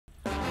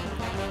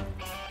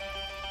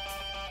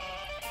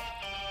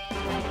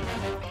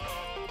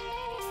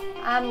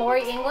I'm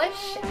Lorie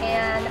English,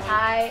 and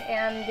I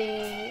am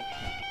the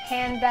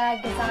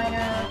handbag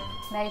designer,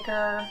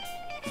 maker,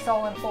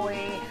 sole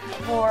employee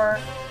for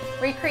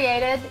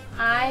Recreated.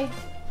 I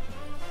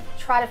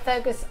try to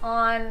focus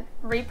on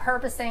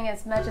repurposing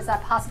as much as I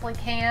possibly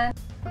can.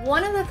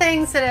 One of the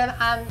things that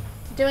I'm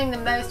doing the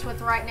most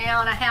with right now,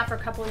 and I have for a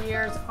couple of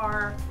years,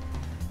 are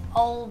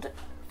old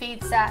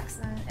feed sacks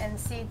and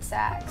seed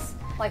sacks.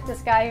 Like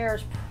this guy here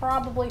is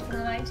probably from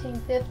the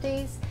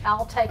 1950s.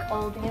 I'll take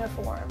old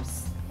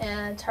uniforms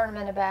and turn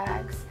them into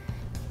bags.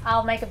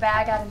 I'll make a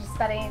bag out of just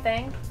about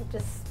anything.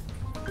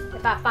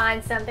 If I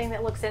find something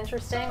that looks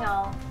interesting,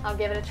 I'll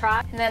give it a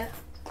try. And then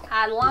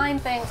I line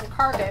things with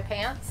cargo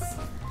pants.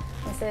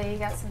 And so you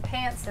got some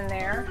pants in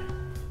there.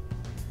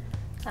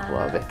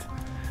 Love it.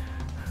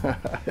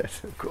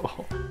 That's so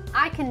cool.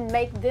 I can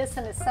make this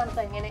into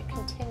something, and it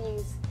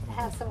continues to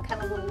have some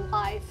kind of little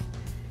life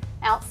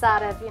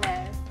outside of, you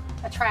know,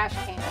 a trash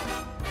can.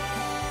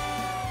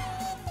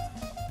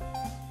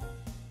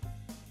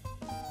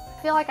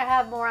 I feel like I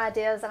have more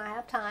ideas than I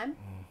have time,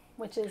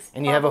 which is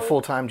And you have a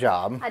full-time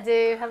job. I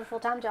do have a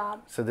full-time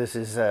job. So this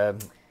is a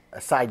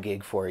side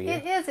gig for you.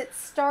 It is. It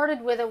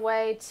started with a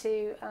way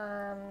to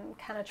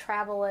kind of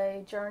travel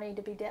a journey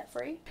to be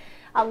debt-free.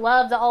 I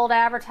love the old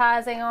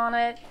advertising on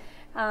it.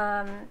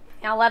 I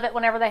love it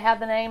whenever they have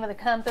the name of the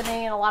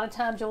company, and a lot of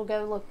times you'll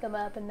go look them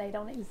up and they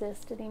don't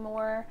exist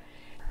anymore.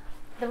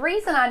 The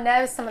reason I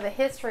know some of the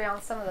history on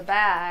some of the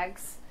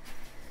bags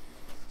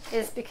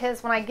is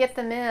because when I get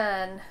them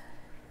in,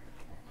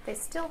 they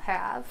still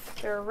have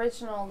their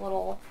original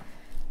little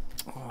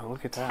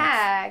look at that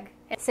tag.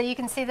 So you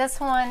can see this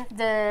one,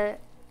 the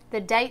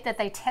date that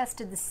they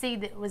tested the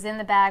seed that was in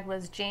the bag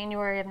was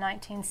January of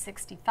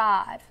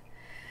 1965.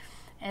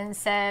 And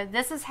so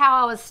this is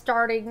how I was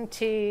starting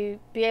to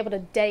be able to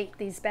date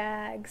these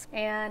bags.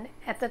 And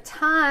at the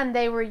time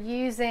they were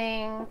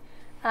using,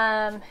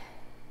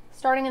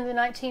 starting in the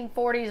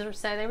 1940s or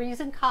so, they were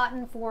using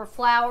cotton for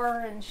flour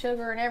and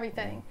sugar and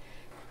everything.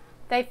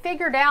 They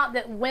figured out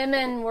that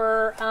women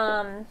were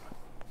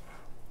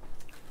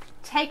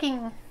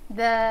taking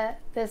the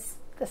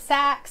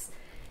sacks,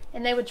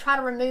 and they would try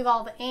to remove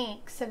all the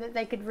ink so that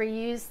they could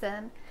reuse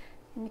them.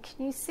 And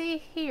can you see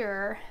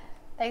here,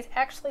 they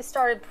actually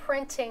started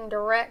printing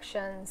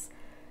directions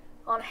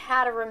on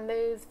how to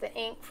remove the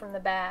ink from the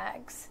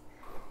bags.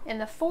 In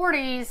the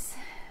 40s,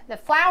 the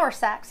flour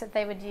sacks that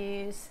they would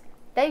use,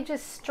 they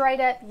just straight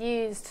up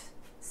used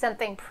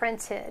something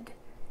printed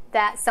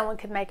that someone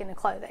could make into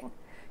clothing,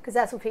 because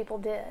that's what people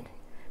did.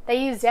 They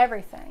used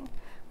everything,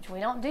 which we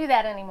don't do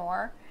that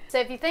anymore. So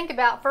if you think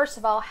about, first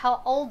of all,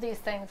 how old these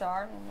things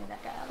are, let me move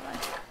that guy out of the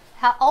way,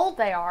 how old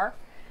they are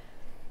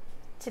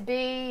to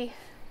be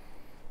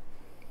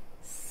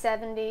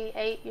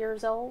 78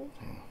 years old.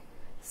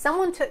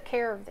 Someone took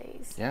care of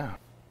these. Yeah.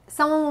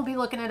 Someone will be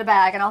looking at a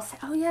bag and I'll say,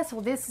 oh yes,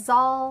 well this is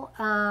all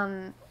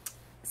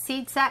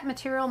seed sack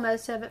material,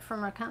 most of it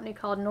from a company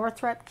called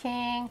Northrop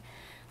King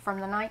from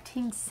the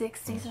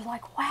 1960s. They're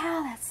like,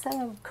 wow, that's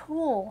so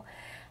cool.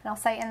 And I'll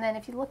say, and then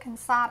if you look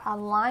inside, I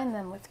line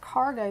them with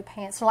cargo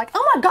pants. They're like,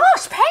 oh my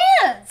gosh,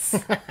 pants!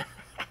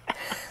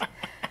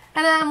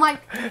 And I'm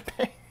like,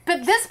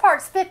 but this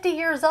part's 50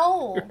 years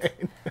old.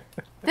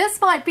 This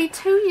might be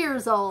 2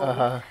 years old.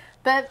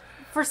 But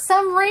for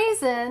some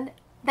reason,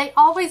 they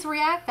always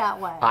react that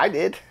way. I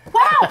did.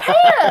 Wow,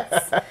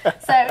 pants!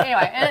 So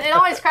anyway, it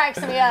always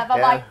cracks me up. I'm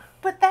like,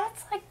 but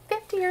that's like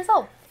 50 years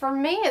old. For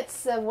me,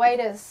 it's a way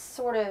to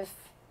sort of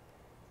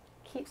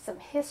keep some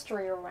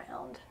history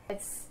around.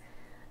 It's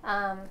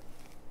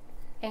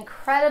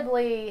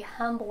incredibly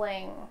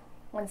humbling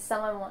when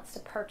someone wants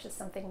to purchase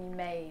something you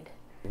made.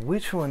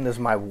 Which one does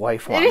my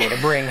wife want me to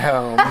bring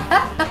home?